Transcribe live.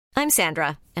I'm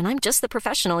Sandra, and I'm just the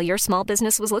professional your small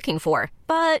business was looking for.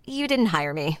 But you didn't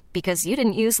hire me because you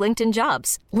didn't use LinkedIn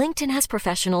Jobs. LinkedIn has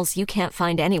professionals you can't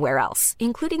find anywhere else,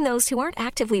 including those who aren't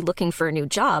actively looking for a new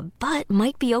job, but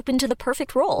might be open to the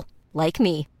perfect role, like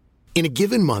me. In a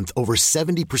given month, over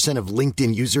 70% of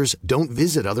LinkedIn users don't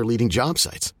visit other leading job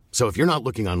sites. So if you're not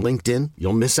looking on LinkedIn,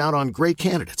 you'll miss out on great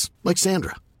candidates like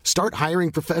Sandra. Start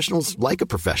hiring professionals like a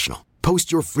professional.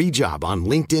 Post your free job on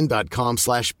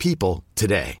linkedin.com/people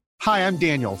today. Hi, I'm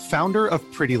Daniel, founder of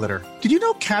Pretty Litter. Did you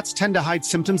know cats tend to hide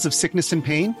symptoms of sickness and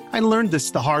pain? I learned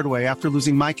this the hard way after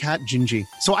losing my cat, Gingy.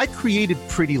 So I created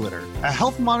Pretty Litter, a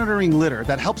health monitoring litter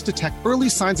that helps detect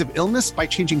early signs of illness by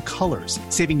changing colors,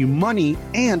 saving you money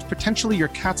and potentially your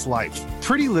cat's life.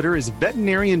 Pretty Litter is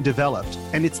veterinarian developed,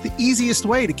 and it's the easiest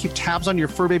way to keep tabs on your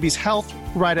fur baby's health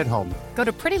right at home. Go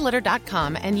to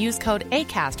prettylitter.com and use code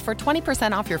ACAST for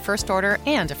 20% off your first order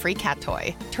and a free cat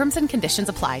toy. Terms and conditions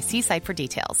apply. See site for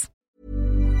details.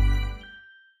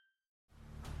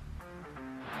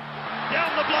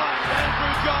 Down the blind,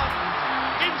 Andrew John.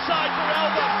 Inside for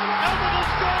Albert. Albert will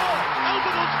score.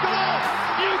 Albert will score.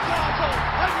 Newcastle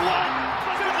have won.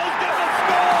 Fiddler's going to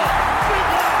score.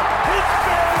 Fiddler, it's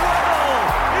farewell.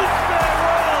 It's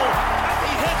farewell. And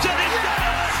he hits it. He's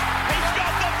got it. He's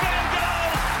got the fan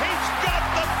goal. He's got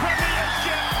the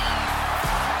premiership.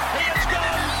 He has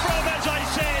gone from, as I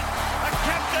said, a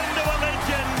captain to a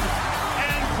legend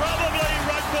and probably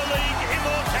rugby league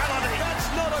immortality. That's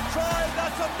not a try.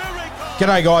 That's a miracle.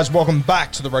 G'day guys, welcome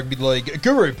back to the Rugby League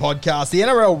Guru podcast. The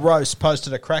NRL Roast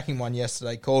posted a cracking one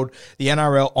yesterday called the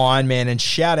NRL Ironman, and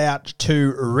shout out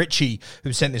to Richie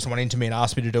who sent this one in to me and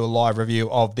asked me to do a live review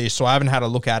of this, so I haven't had a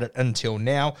look at it until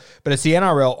now, but it's the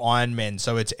NRL Ironman,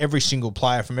 so it's every single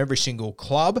player from every single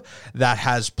club that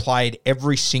has played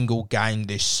every single game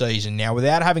this season. Now,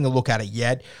 without having a look at it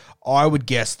yet, I would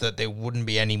guess that there wouldn't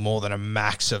be any more than a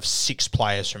max of 6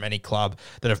 players from any club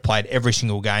that have played every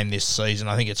single game this season.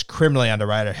 I think it's criminally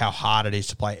underrated how hard it is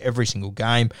to play every single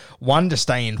game. One, to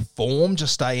stay in form, to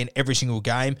stay in every single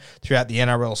game throughout the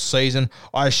NRL season.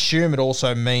 I assume it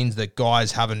also means that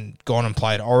guys haven't gone and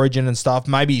played Origin and stuff.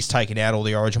 Maybe he's taken out all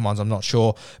the Origin ones, I'm not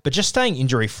sure. But just staying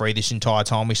injury-free this entire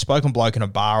time. We spoke on Bloke in a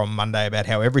Bar on Monday about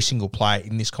how every single player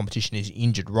in this competition is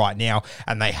injured right now,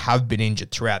 and they have been injured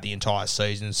throughout the entire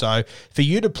season. So for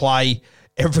you to play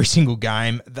every single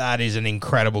game, that is an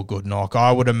incredible good knock.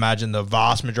 I would imagine the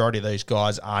vast majority of these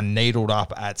guys are needled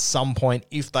up at some point,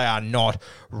 if they are not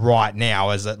right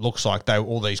now, as it looks like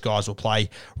all these guys will play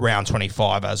round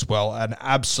 25 as well. An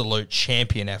absolute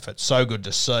champion effort. So good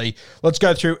to see. Let's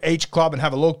go through each club and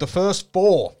have a look. The first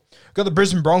 4. Got the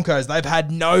Brisbane Broncos. They've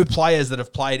had no players that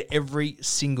have played every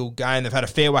single game. They've had a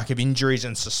fair whack of injuries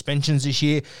and suspensions this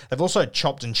year. They've also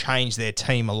chopped and changed their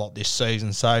team a lot this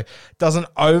season, so it doesn't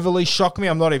overly shock me.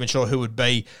 I'm not even sure who would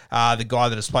be the guy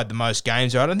that has played the most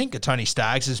games. I don't think Tony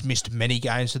Staggs has missed many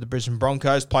games for the Brisbane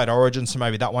Broncos. Played Origin, so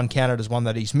maybe that one counted as one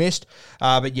that he's missed.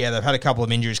 But yeah, they've had a couple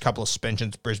of injuries, a couple of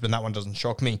suspensions. Brisbane, that one doesn't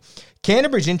shock me.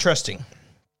 Canterbury's interesting.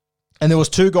 And there was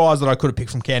 2 guys that I could have picked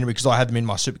from Canterbury because I had them in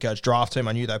my Supercoach draft team.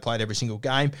 I knew they played every single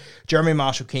game. Jeremy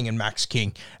Marshall-King and Max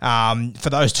King. For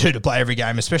those 2 to play every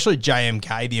game, especially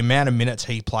JMK, the amount of minutes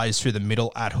he plays through the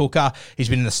middle at hooker. He's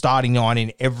been in the starting 9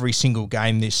 in every single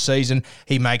game this season.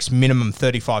 He makes minimum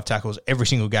 35 tackles every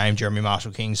single game, Jeremy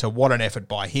Marshall-King. So what an effort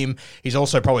by him. He's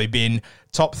also probably been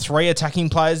top 3 attacking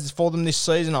players for them this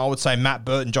season. I would say Matt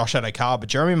Burton, Josh Adokar, but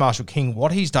Jeremy Marshall-King,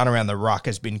 what he's done around the ruck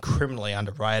has been criminally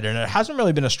underrated, and it hasn't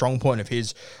really been a strong point of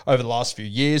his over the last few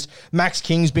years. Max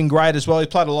King's been great as well. He's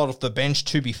played a lot off the bench,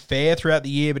 to be fair, throughout the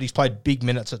year, but he's played big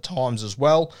minutes at times as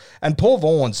well. And Paul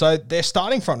Vaughan, so their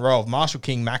starting front row of Marshall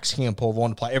King, Max King and Paul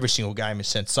Vaughan to play every single game is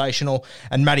sensational,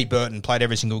 and Matty Burton played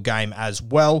every single game as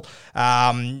well.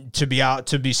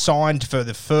 To be signed for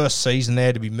the first season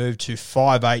there, to be moved to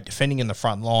 5'8", defending in the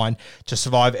front line, to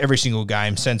survive every single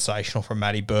game, sensational from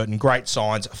Matty Burton. Great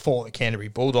signs for the Canterbury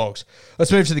Bulldogs.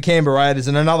 Let's move to the Canberra Raiders,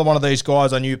 and another one of these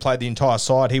guys I knew played the entire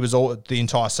side. He was all the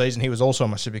entire season. He was also on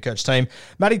my Supercoach team.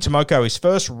 Matty Tomoko, his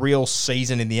first real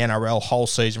season in the NRL, whole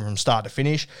season from start to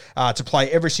finish, to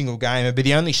play every single game and be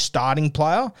the only starting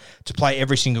player to play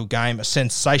every single game. A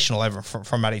sensational effort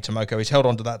from Matty Tomoko. He's held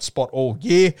on to that spot all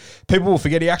year. People will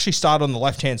forget he actually started on the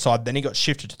left-hand side, then he got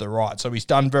shifted to the right, so he's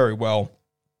done very well.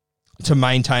 to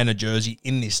maintain a jersey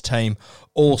in this team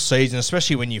all season,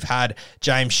 especially when you've had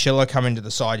James Schiller come into the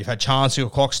side. You've had Chancellor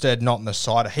Clockstead not in the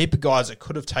side. A heap of guys that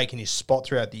could have taken his spot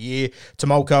throughout the year.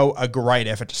 Tomoko, a great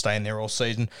effort to stay in there all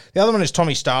season. The other one is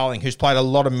Tommy Starling, who's played a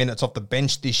lot of minutes off the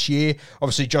bench this year.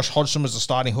 Obviously, Josh Hodgson was the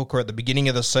starting hooker at the beginning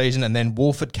of the season, and then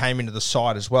Wolford came into the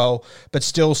side as well. But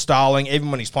still, Starling,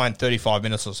 even when he's playing 35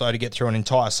 minutes or so to get through an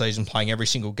entire season playing every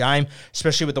single game,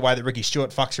 especially with the way that Ricky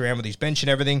Stewart fucks around with his bench and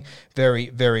everything, very,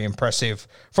 very impressive.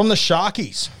 From the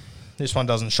Sharkies, this one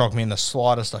doesn't shock me in the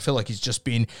slightest. I feel like he's just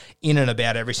been in and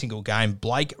about every single game.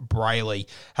 Blake Brayley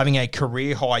having a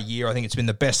career-high year. I think it's been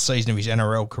the best season of his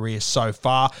NRL career so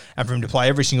far. And for him to play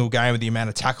every single game with the amount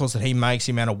of tackles that he makes,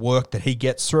 the amount of work that he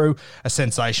gets through, a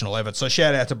sensational effort. So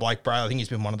shout out to Blake Brayley. I think he's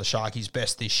been one of the Sharkies'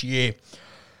 best this year.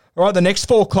 All right, the next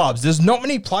four clubs. There's not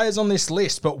many players on this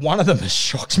list, but one of them has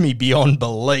shocked me beyond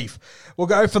belief. We'll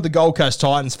go for the Gold Coast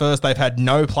Titans first. They've had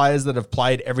no players that have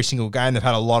played every single game. They've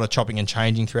had a lot of chopping and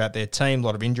changing throughout their team, a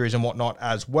lot of injuries and whatnot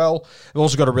as well. They've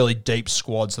also got a really deep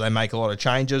squad, so they make a lot of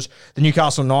changes. The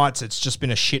Newcastle Knights, it's just been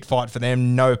a shit fight for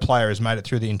them. No player has made it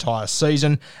through the entire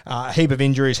season. A heap of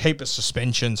injuries, heap of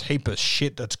suspensions, heap of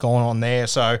shit that's gone on there.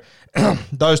 So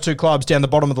those two clubs down the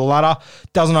bottom of the ladder,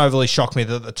 doesn't overly shock me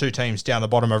that the two teams down the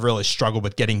bottom have really struggled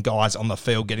with getting guys on the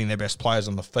field, getting their best players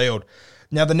on the field.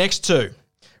 Now, the next two.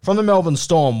 From the Melbourne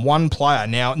Storm, one player.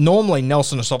 Now, normally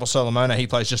Nelson Asafa-Solomona, he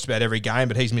plays just about every game,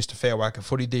 but he's missed a fair whack of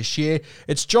footy this year.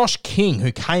 It's Josh King,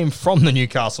 who came from the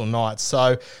Newcastle Knights.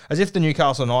 So, as if the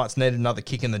Newcastle Knights needed another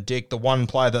kick in the dick, the one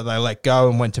player that they let go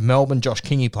and went to Melbourne, Josh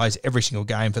King, he plays every single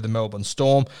game for the Melbourne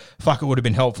Storm. Fuck, it would have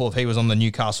been helpful if he was on the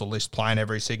Newcastle list playing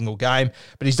every single game.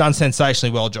 But he's done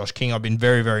sensationally well, Josh King. I've been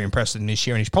very, very impressed with him this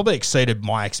year, and he's probably exceeded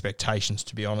my expectations,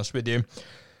 to be honest with you.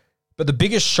 But the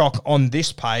biggest shock on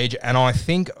this page, and I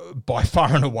think by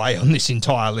far and away on this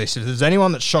entire list, if there's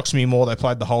anyone that shocks me more, they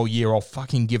played the whole year, I'll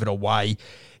fucking give it away.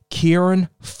 Kieran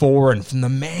Foran from the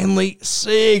Manly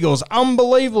Sea Eagles.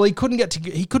 Unbelievable. He couldn't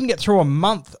get through a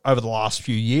month over the last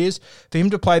few years. For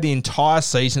him to play the entire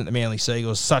season at the Manly Sea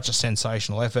Eagles, such a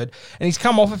sensational effort. And he's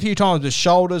come off a few times with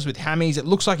shoulders, with hammies. It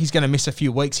looks like he's going to miss a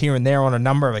few weeks here and there on a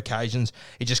number of occasions.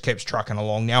 He just keeps trucking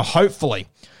along. Now, hopefully,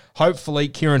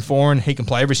 Kieran Foran, he can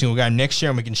play every single game next year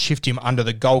and we can shift him under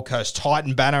the Gold Coast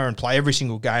Titan banner and play every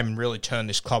single game and really turn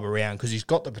this club around because he's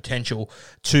got the potential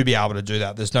to be able to do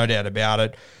that. There's no doubt about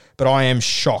it. But I am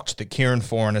shocked that Kieran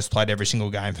Foran has played every single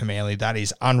game for Manly. That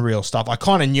is unreal stuff. I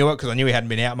kind of knew it because I knew he hadn't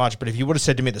been out much, but if you would have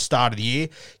said to me at the start of the year,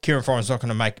 Kieran Foran's not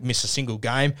going to miss a single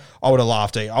game, I would have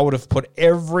laughed at you. I would have put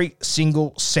every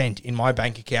single cent in my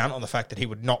bank account on the fact that he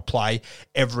would not play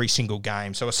every single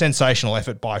game. So a sensational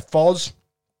effort by Foz.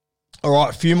 All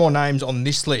right, a few more names on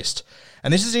this list.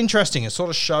 And this is interesting. It sort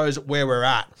of shows where we're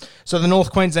at. So the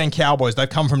North Queensland Cowboys, they've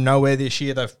come from nowhere this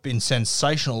year. They've been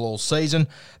sensational all season.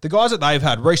 The guys that they've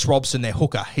had, Reece Robson, their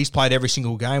hooker, he's played every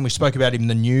single game. We spoke about him in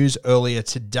the news earlier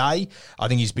today. I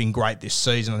think he's been great this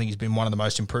season. I think he's been one of the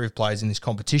most improved players in this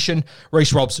competition.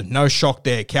 Reece Robson, no shock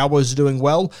there. Cowboys are doing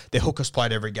well. Their hooker's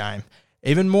played every game.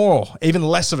 Even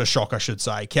less of a shock, I should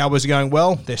say. Cowboys are going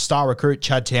well. Their star recruit,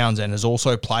 Chad Townsend, has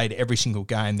also played every single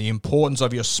game. The importance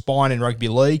of your spine in rugby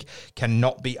league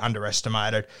cannot be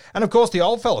underestimated. And, of course, the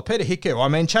old fella, Peter Hiku. I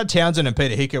mean, Chad Townsend and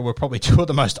Peter Hiku were probably two of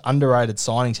the most underrated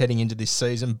signings heading into this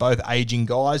season, both aging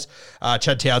guys.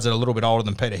 Chad Townsend a little bit older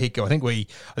than Peter Hiku. I think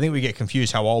we get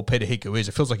confused how old Peter Hiku is.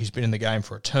 It feels like he's been in the game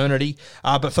for eternity.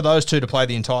 But for those two to play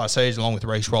the entire season along with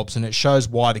Reece Robson, it shows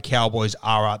why the Cowboys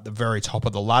are at the very top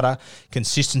of the ladder.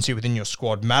 Consistency within your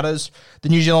squad matters. The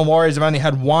New Zealand Warriors have only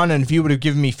had one, and if you would have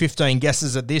given me 15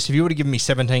 guesses at this, if you would have given me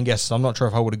 17 guesses, I'm not sure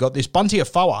if I would have got this. Bunty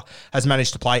Afoa has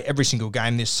managed to play every single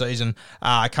game this season,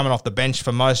 coming off the bench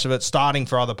for most of it, starting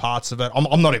for other parts of it.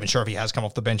 I'm not even sure if he has come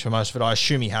off the bench for most of it. I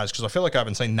assume he has, because I feel like I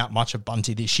haven't seen that much of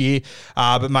Bunty this year,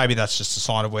 but maybe that's just a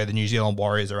sign of where the New Zealand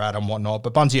Warriors are at and whatnot.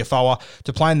 But Bunty Afoa,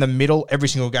 to play in the middle every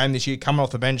single game this year, coming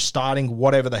off the bench, starting,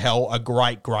 whatever the hell, a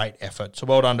great, great effort. So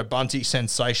well done to Bunty,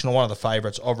 sensational, one of the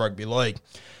favourites of rugby league.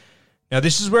 Now,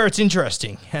 this is where it's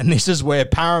interesting, and this is where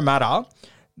Parramatta,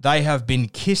 they have been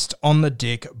kissed on the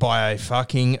dick by a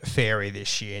fucking fairy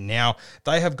this year. Now,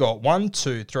 they have got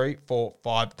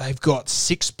 5. They've got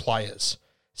 6 players.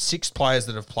 6 players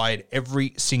that have played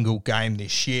every single game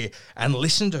this year. And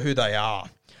listen to who they are.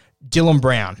 Dylan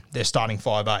Brown, they're starting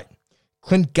 5'8".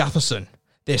 Clint Gutherson,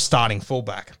 they're starting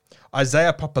fullback.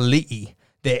 Isaiah Papali'i,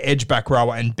 their edge back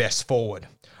rower and best forward.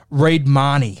 Reid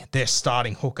Marnie, their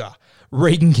starting hooker.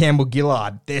 Regan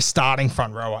Campbell-Gillard, their starting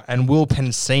front rower. And Will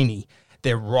Pensini,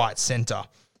 their right centre.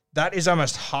 That is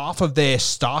almost half of their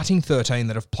starting 13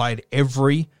 that have played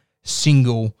every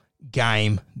single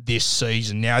game this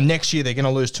season. Now, next year, they're going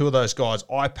to lose two of those guys,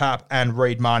 IPAP and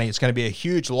Reed Marnie. It's going to be a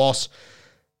huge loss.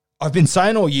 I've been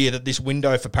saying all year that this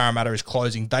window for Parramatta is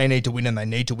closing. They need to win, and they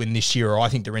need to win this year, or I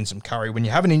think they're in some curry. When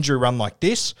you have an injury run like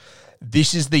this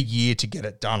is the year to get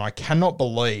it done. I cannot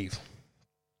believe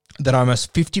that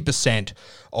almost 50%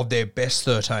 of their best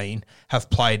 13 have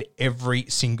played every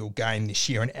single game this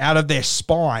year. And out of their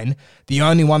spine, the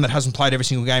only one that hasn't played every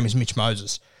single game is Mitch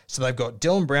Moses. So they've got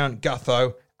Dylan Brown,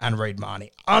 Gutho, and Reed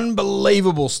Marnie.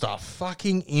 Unbelievable stuff.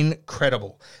 Fucking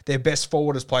incredible. Their best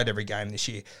forward has played every game this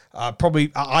year.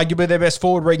 Arguably their best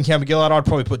forward, Regan Campbell-Gillard. I'd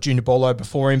probably put Junior Bolo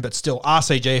before him, but still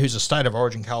RCG, who's a state of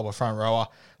origin caliber front rower,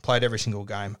 played every single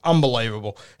game.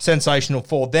 Unbelievable. Sensational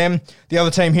for them. The other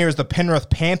team here is the Penrith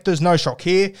Panthers. No shock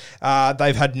here.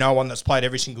 They've had no one that's played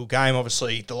every single game.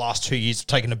 Obviously, the last 2 years have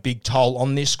taken a big toll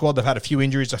on this squad. They've had a few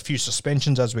injuries, a few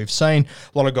suspensions, as we've seen.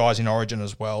 A lot of guys in origin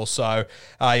as well. So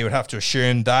you would have to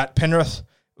assume that Penrith,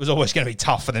 it was always going to be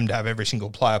tough for them to have every single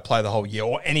player play the whole year,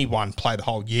 or anyone play the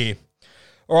whole year.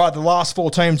 All right, the last four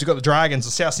teams, we've got the Dragons,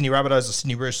 the South Sydney Rabbitohs, the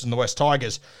Sydney Roosters, and the West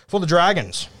Tigers. For the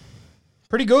Dragons,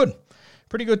 pretty good.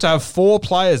 Pretty good to have four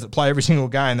players that play every single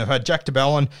game. They've had Jack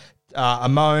DeBellin,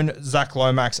 Amon, Zach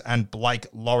Lomax, and Blake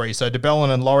Laurie. So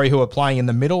DeBellin and Laurie, who are playing in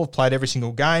the middle, have played every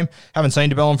single game. Haven't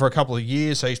seen DeBellin for a couple of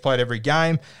years, so he's played every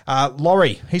game.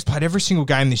 Laurie, he's played every single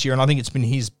game this year, and I think it's been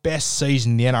his best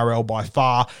season in the NRL by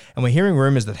far, and we're hearing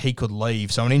rumours that he could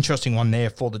leave. So an interesting one there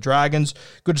for the Dragons.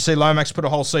 Good to see Lomax put a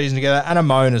whole season together, and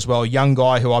Amon as well, young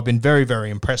guy who I've been very, very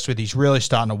impressed with. He's really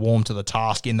starting to warm to the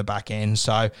task in the back end,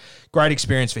 so great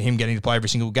experience for him getting to play every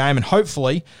single game, and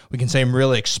hopefully we can see him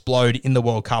really explode in the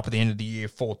World Cup at the end of the year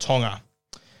for Tonga.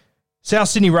 South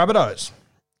Sydney Rabbitohs.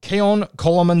 Keon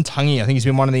Kolomantangi, I think he's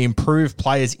been one of the improved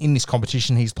players in this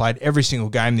competition. He's played every single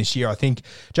game this year. I think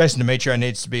Jason Demetrio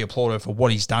needs to be applauded for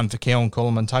what he's done for Keon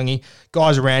Kolomantangi.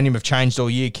 Guys around him have changed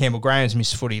all year. Campbell Graham's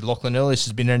missed footy. Lachlan Ellis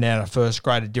has been in and out of first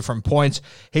grade at different points.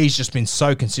 He's just been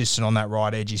so consistent on that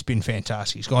right edge. He's been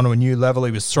fantastic. He's gone to a new level.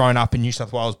 He was thrown up in New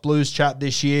South Wales Blues chat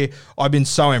this year. I've been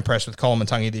so impressed with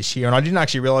Kolomantangi this year, and I didn't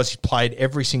actually realise he played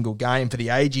every single game for the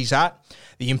age he's at,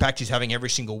 the impact he's having every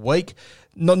single week.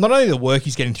 Not only the work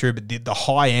he's getting through, but the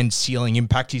high-end ceiling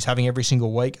impact he's having every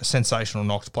single week. A sensational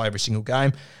knock to play every single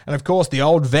game. And, of course, the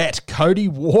old vet, Cody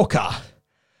Walker.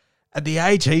 At the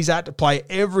age he's at, to play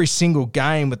every single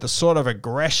game with the sort of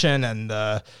aggression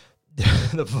and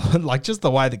like just the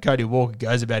way that Cody Walker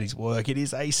goes about his work, it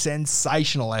is a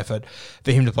sensational effort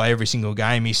for him to play every single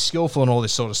game. He's skillful and all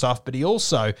this sort of stuff, but he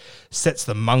also sets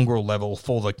the mongrel level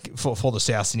for the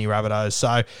South Sydney Rabbitohs.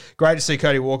 So great to see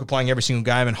Cody Walker playing every single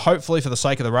game, and hopefully for the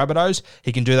sake of the Rabbitohs,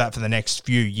 he can do that for the next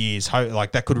few years.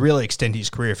 Like that could really extend his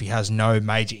career if he has no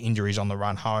major injuries on the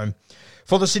run home.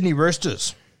 For the Sydney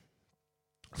Roosters,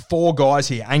 four guys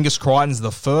here. Angus Crichton's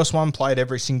the first one, played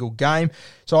every single game.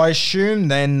 So I assume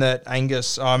then that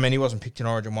Angus, he wasn't picked in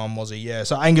Origin 1, was he? Yeah.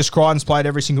 So Angus Crichton's played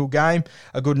every single game.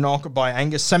 A good knock by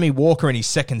Angus. Sammy Walker in his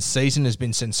second season has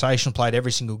been sensational, played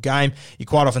every single game. You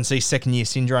quite often see second-year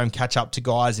syndrome catch up to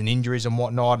guys and injuries and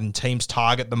whatnot, and teams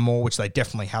target them more, which they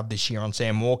definitely have this year on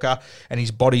Sam Walker, and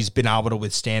his body's been able to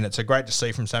withstand it. So great to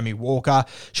see from Sammy Walker.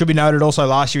 Should be noted also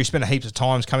last year he spent heaps of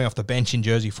times coming off the bench in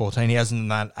Jersey 14. He hasn't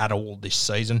done that at all this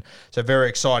season. So very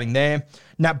exciting there.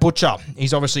 Nat Butcher,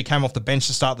 he's obviously came off the bench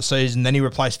to start the season. Then he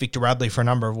replaced Victor Radley for a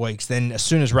number of weeks. Then as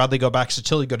soon as Radley got back,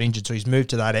 Satilli got injured, so he's moved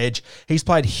to that edge. He's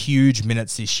played huge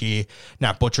minutes this year.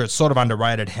 Nat Butcher, it's sort of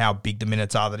underrated how big the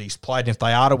minutes are that he's played. And if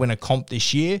they are to win a comp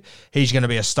this year, he's going to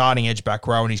be a starting edge back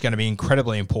row, and he's going to be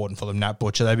incredibly important for them, Nat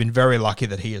Butcher. They've been very lucky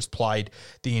that he has played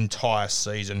the entire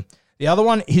season. The other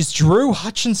one is Drew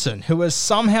Hutchinson, who has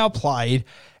somehow played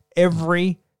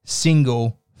every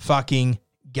single fucking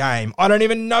game. I don't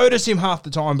even notice him half the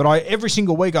time, but every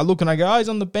single week I look and I go, he's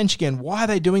on the bench again. Why are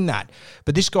they doing that?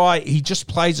 But this guy, he just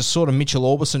plays a sort of Mitchell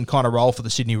Orbison kind of role for the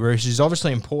Sydney Roosters. He's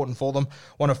obviously important for them.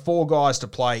 One of four guys to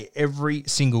play every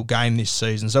single game this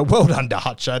season. So well done to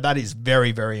Hutcho. That is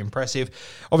very, very impressive.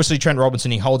 Obviously, Trent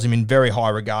Robinson, he holds him in very high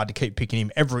regard to keep picking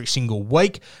him every single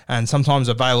week. And sometimes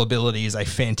availability is a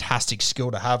fantastic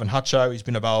skill to have. And Hutcho, he's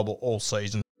been available all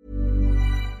season.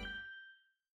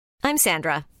 I'm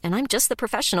Sandra, and I'm just the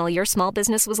professional your small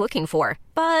business was looking for.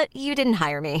 But you didn't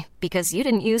hire me because you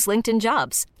didn't use LinkedIn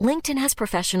Jobs. LinkedIn has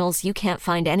professionals you can't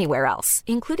find anywhere else,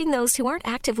 including those who aren't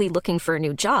actively looking for a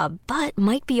new job, but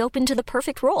might be open to the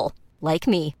perfect role, like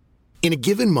me. In a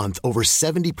given month, over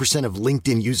 70% of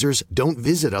LinkedIn users don't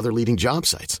visit other leading job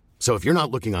sites. So if you're not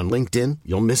looking on LinkedIn,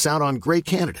 you'll miss out on great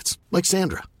candidates like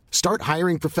Sandra. Start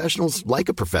hiring professionals like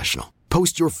a professional.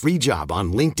 Post your free job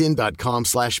on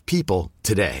linkedin.com/people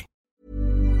today.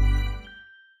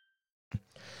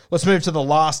 Let's move to the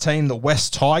last team, the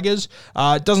West Tigers.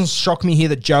 It doesn't shock me here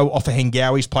that Joe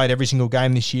Ofahengawi's played every single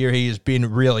game this year. He has been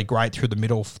really great through the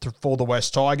middle for the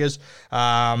West Tigers.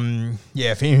 For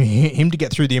him to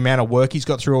get through the amount of work he's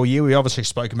got through all year, we obviously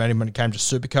spoke about him when it came to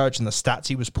Supercoach and the stats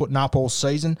he was putting up all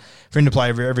season. For him to play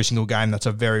every single game, that's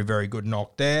a very, very good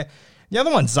knock there. The other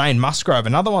one, Zane Musgrove,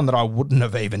 another one that I wouldn't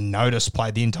have even noticed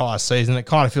played the entire season. It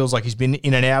kind of feels like he's been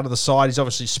in and out of the side. He's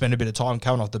obviously spent a bit of time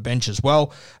coming off the bench as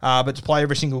well. But to play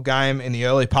every single game in the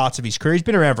early parts of his career, he's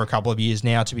been around for a couple of years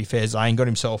now, to be fair. Zane got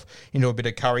himself into a bit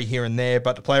of curry here and there.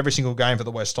 But to play every single game for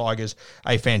the West Tigers,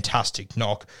 a fantastic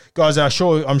knock. Guys,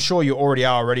 I'm sure you already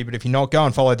are already, but if you're not, go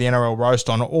and follow the NRL Roast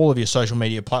on all of your social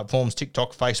media platforms,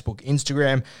 TikTok, Facebook,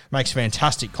 Instagram. Makes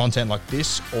fantastic content like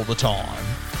this all the time.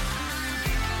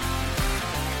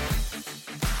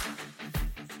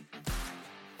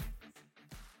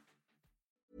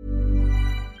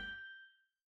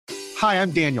 Hi,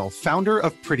 I'm Daniel, founder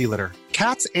of Pretty Litter.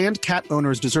 Cats and cat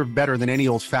owners deserve better than any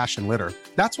old-fashioned litter.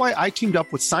 That's why I teamed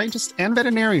up with scientists and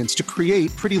veterinarians to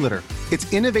create Pretty Litter.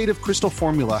 Its innovative crystal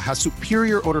formula has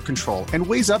superior odor control and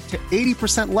weighs up to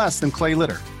 80% less than clay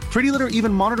litter. Pretty Litter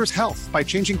even monitors health by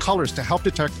changing colors to help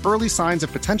detect early signs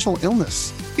of potential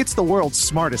illness. It's the world's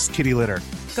smartest kitty litter.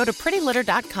 Go to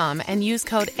prettylitter.com and use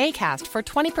code ACAST for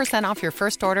 20% off your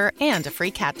first order and a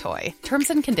free cat toy. Terms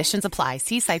and conditions apply.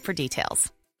 See site for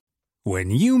details.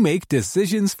 When you make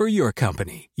decisions for your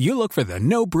company, you look for the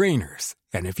no-brainers.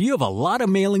 And if you have a lot of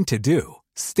mailing to do,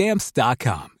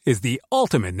 Stamps.com is the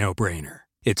ultimate no-brainer.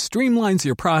 It streamlines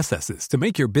your processes to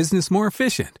make your business more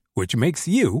efficient, which makes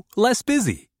you less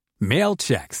busy. Mail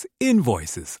checks,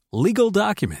 invoices, legal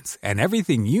documents, and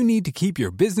everything you need to keep your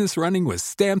business running with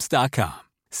Stamps.com.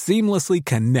 Seamlessly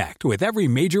connect with every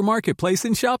major marketplace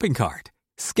and shopping cart.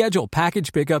 Schedule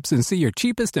package pickups and see your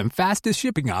cheapest and fastest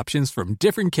shipping options from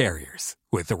different carriers.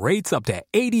 With rates up to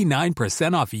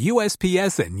 89% off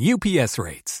USPS and UPS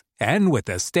rates. And with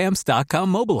the Stamps.com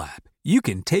mobile app, you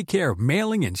can take care of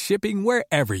mailing and shipping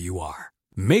wherever you are.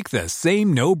 Make the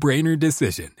same no-brainer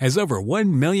decision as over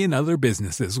 1 million other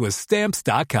businesses with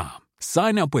Stamps.com.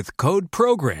 Sign up with code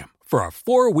PROGRAM for a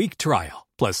 4-week trial,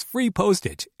 plus free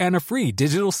postage and a free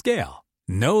digital scale.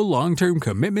 No long-term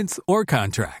commitments or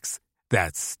contracts.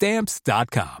 That's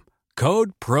Stamps.com.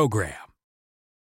 Code PROGRAM.